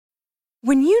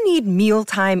When you need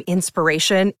mealtime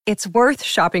inspiration, it's worth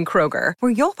shopping Kroger,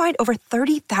 where you'll find over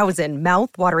 30,000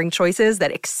 mouth-watering choices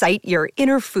that excite your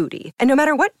inner foodie. And no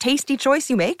matter what tasty choice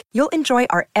you make, you'll enjoy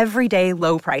our everyday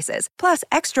low prices, plus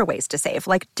extra ways to save,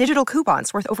 like digital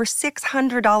coupons worth over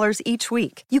 $600 each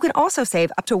week. You can also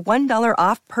save up to $1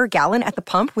 off per gallon at the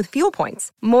pump with fuel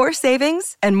points. More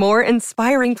savings and more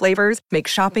inspiring flavors make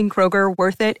shopping Kroger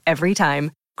worth it every time.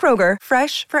 Kroger,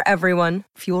 fresh for everyone.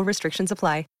 Fuel restrictions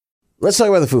apply. Let's talk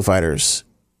about the Foo Fighters.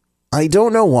 I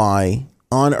don't know why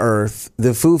on earth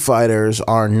the Foo Fighters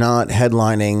are not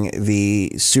headlining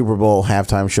the Super Bowl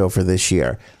halftime show for this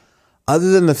year,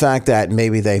 other than the fact that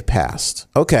maybe they passed.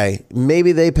 Okay,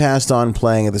 maybe they passed on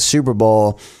playing at the Super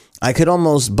Bowl. I could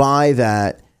almost buy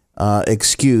that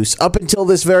excuse up until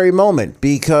this very moment,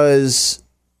 because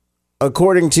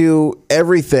according to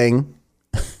everything,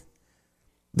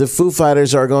 the Foo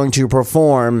Fighters are going to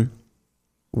perform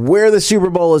where the Super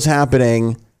Bowl is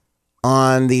happening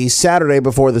on the Saturday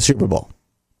before the Super Bowl.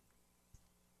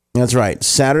 That's right.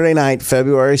 Saturday night,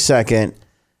 February 2nd,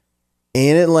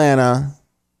 in Atlanta,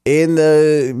 in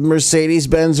the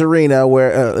Mercedes-Benz Arena,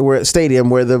 where stadium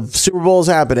where the Super Bowl is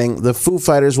happening. The Foo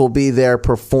Fighters will be there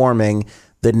performing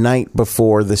the night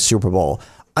before the Super Bowl.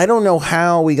 I don't know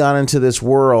how we got into this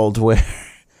world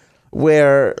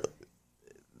where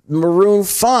Maroon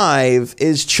 5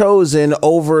 is chosen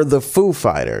over the Foo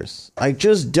Fighters. I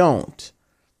just don't.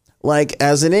 Like,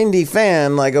 as an indie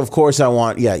fan, like, of course I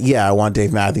want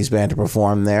Dave Matthews Band to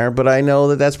perform there, but I know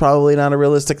that that's probably not a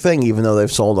realistic thing, even though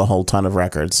they've sold a whole ton of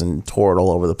records and toured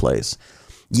all over the place.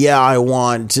 Yeah, I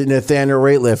want Nathaniel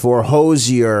Rateliff or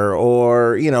Hozier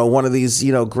or, one of these,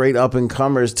 great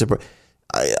up-and-comers to...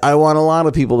 I want a lot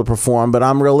of people to perform, but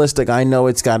I'm realistic. I know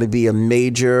it's got to be a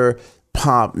major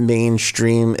pop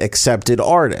mainstream accepted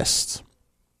artist,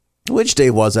 which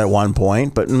Dave was at one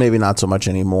point, but maybe not so much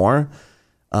anymore.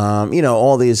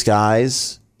 All these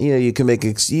guys, you can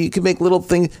make little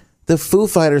things. The Foo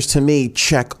Fighters, to me,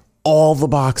 check all the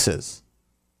boxes.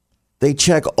 They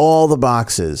check all the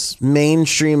boxes: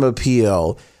 mainstream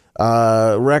appeal,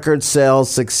 record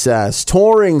sales success,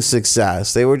 touring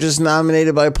success. They were just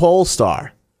nominated by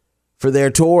Polestar for their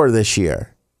tour this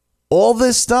year. All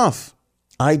this stuff.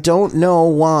 I don't know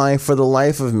why, for the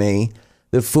life of me,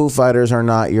 the Foo Fighters are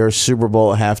not your Super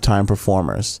Bowl halftime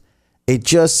performers. It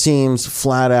just seems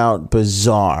flat out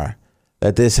bizarre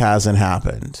that this hasn't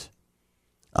happened.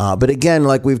 But again,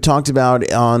 like we've talked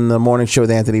about on the morning show with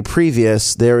Anthony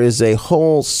previous, there is a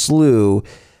whole slew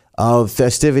of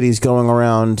festivities going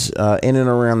around in and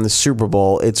around the Super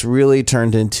Bowl. It's really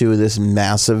turned into this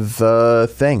massive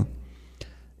thing,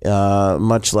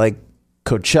 much like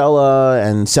Coachella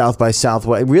and South by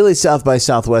Southwest. Really, South by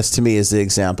Southwest to me is the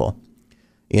example.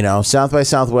 South by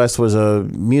Southwest was a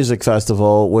music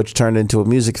festival, which turned into a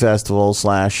music festival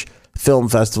 / film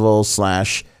festival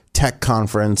 / tech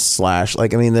conference /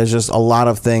 there's just a lot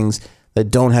of things that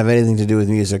don't have anything to do with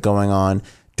music going on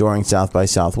during South by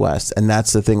Southwest. And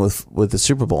that's the thing with the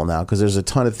Super Bowl now, because there's a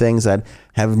ton of things that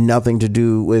have nothing to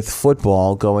do with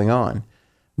football going on.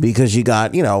 Because you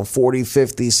got, 40,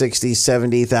 50, 60,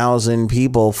 70,000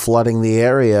 people flooding the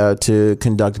area to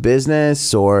conduct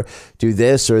business or do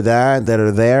this or that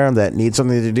are there that need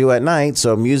something to do at night.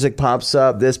 So music pops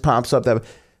up, this pops up, that,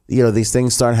 these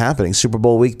things start happening. Super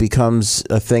Bowl week becomes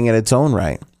a thing in its own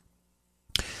right.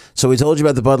 So we told you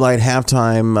about the Bud Light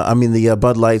the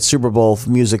Bud Light Super Bowl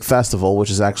Music Festival,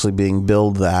 which is actually being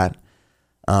billed that.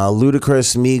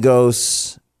 Ludacris,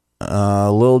 Migos,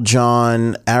 Lil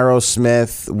Jon,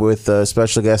 Aerosmith with a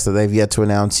special guest that they've yet to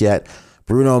announce yet,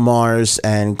 Bruno Mars,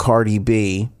 and Cardi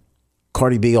B.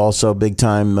 Cardi B also big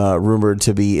time rumored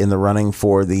to be in the running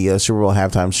for the Super Bowl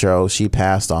halftime show. She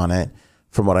passed on it,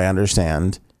 from what I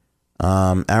understand.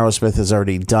 Aerosmith has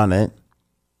already done it.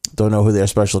 Don't know who their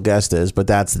special guest is, but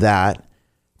that's that.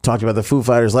 Talked about the Foo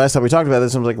Fighters. Last time we talked about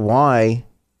this, I was like, why?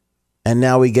 And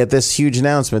now we get this huge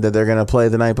announcement that they're going to play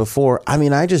the night before.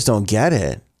 I just don't get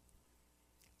it.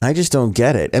 Not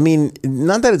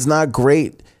that it's not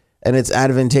great and it's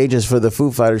advantageous for the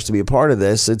Foo Fighters to be a part of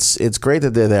this. It's great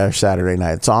that they're there Saturday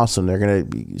night. It's awesome. They're going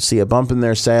to see a bump in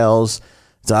their sales.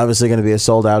 It's obviously going to be a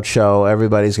sold out show.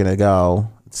 Everybody's going to go.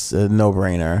 It's a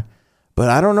no-brainer. But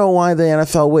I don't know why the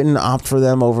NFL wouldn't opt for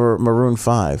them over Maroon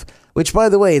 5, which, by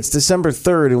the way, it's December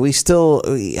 3rd, and we still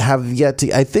have yet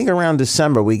to, I think around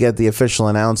December we get the official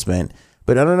announcement.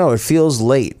 But I don't know. It feels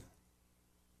late.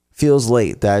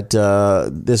 That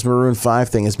this Maroon 5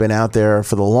 thing has been out there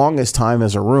for the longest time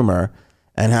as a rumor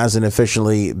and hasn't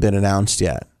officially been announced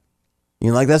yet.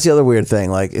 That's the other weird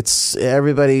thing. It's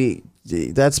everybody,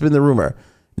 that's been the rumor.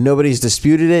 Nobody's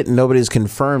disputed it. Nobody's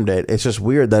confirmed it. It's just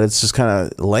weird that it's just kind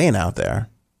of laying out there.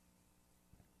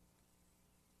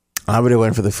 I would have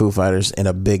went for the Foo Fighters in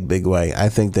a big, big way. I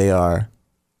think they are,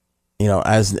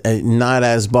 as not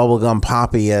as bubblegum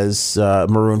poppy as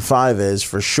Maroon 5 is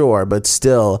for sure, but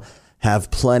still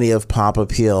have plenty of pop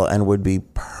appeal and would be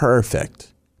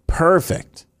perfect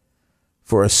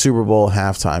for a Super Bowl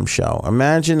halftime show.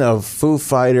 Imagine a Foo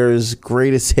Fighters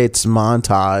greatest hits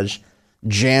montage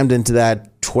jammed into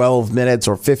that 12 minutes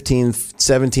or 15,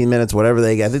 17 minutes, whatever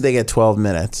they get. I think they get 12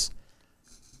 minutes.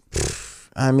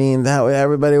 I mean, that way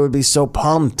everybody would be so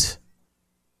pumped.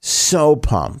 So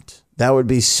pumped. That would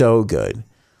be so good.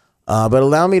 But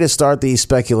allow me to start the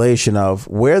speculation of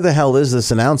where the hell is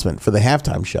this announcement for the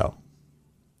halftime show?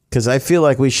 Because I feel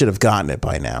like we should have gotten it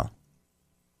by now.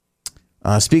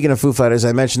 Speaking of Foo Fighters,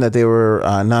 I mentioned that they were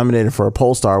nominated for a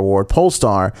Pollstar Award.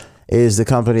 Pollstar is the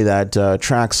company that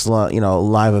tracks,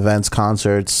 live events,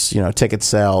 concerts, ticket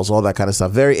sales, all that kind of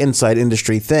stuff. Very inside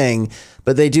industry thing,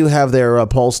 but they do have their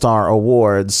Pollstar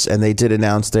Awards, and they did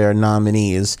announce their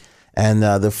nominees. And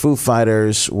the Foo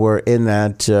Fighters were in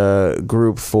that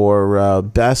group for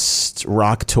Best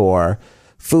Rock Tour.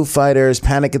 Foo Fighters,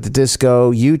 Panic at the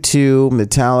Disco, U2,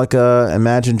 Metallica,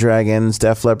 Imagine Dragons,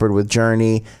 Def Leppard with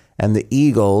Journey, and the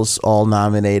Eagles all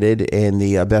nominated in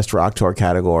the Best Rock Tour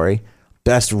category.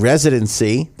 Best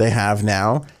Residency they have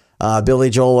now.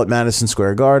 Billy Joel at Madison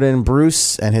Square Garden,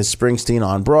 Bruce and his Springsteen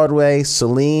on Broadway,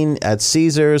 Celine at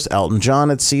Caesars, Elton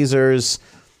John at Caesars,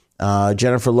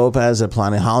 Jennifer Lopez at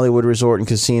Planet Hollywood Resort and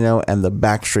Casino, and the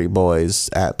Backstreet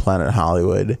Boys at Planet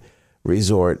Hollywood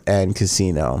Resort and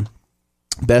Casino.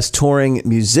 Best Touring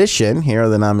Musician, here are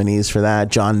the nominees for that.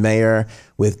 John Mayer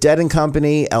with Dead &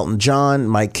 Company, Elton John,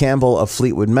 Mike Campbell of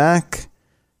Fleetwood Mac.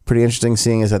 Pretty interesting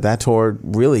seeing is that tour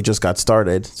really just got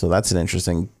started. So that's an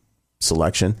interesting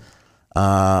selection.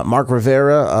 Mark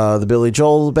Rivera, the Billy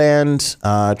Joel Band,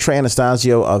 Trey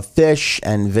Anastasio of Phish,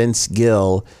 and Vince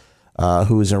Gill,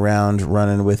 who's around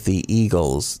running with the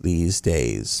Eagles these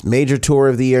days. Major Tour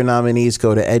of the Year nominees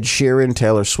go to Ed Sheeran,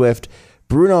 Taylor Swift,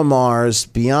 Bruno Mars,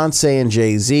 Beyonce and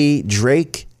Jay-Z,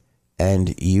 Drake, and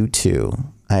U2.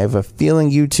 I have a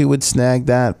feeling U2 would snag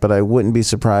that, but I wouldn't be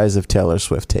surprised if Taylor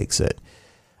Swift takes it.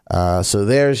 So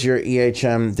there's your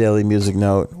EHM Daily Music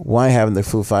Note. Why haven't the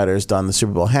Foo Fighters done the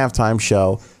Super Bowl halftime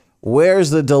show? Where's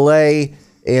the delay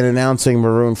in announcing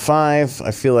Maroon 5?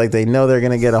 I feel like they know they're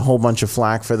going to get a whole bunch of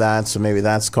flack for that, so maybe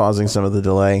that's causing some of the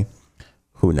delay.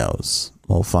 Who knows?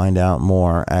 We'll find out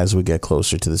more as we get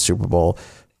closer to the Super Bowl.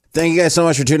 Thank you guys so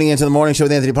much for tuning into the Morning Show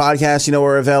with Anthony podcast.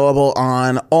 We're available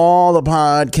on all the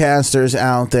podcasters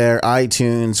out there,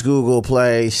 iTunes, Google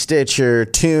Play, Stitcher,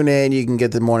 TuneIn. You can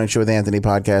get the Morning Show with Anthony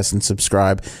podcast and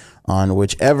subscribe on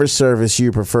whichever service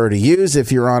you prefer to use. If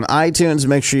you're on iTunes,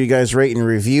 make sure you guys rate and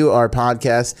review our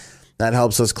podcast. That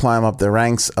helps us climb up the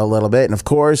ranks a little bit. And of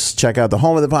course, check out the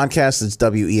home of the podcast. It's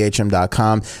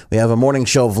WEHM.com. We have a morning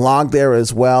show vlog there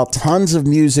as well. Tons of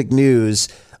music news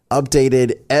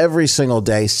updated every single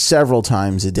day, several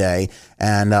times a day,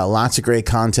 and lots of great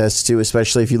contests too,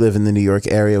 especially if you live in the New York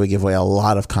area. We give away a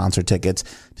lot of concert tickets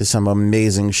to some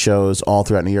amazing shows all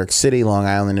throughout New York City, Long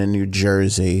Island, and New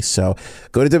Jersey. So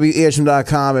go to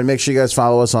WEHM.com and make sure you guys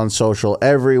follow us on social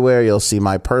everywhere. You'll see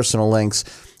my personal links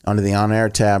under the On Air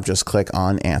tab. Just click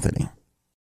on Anthony.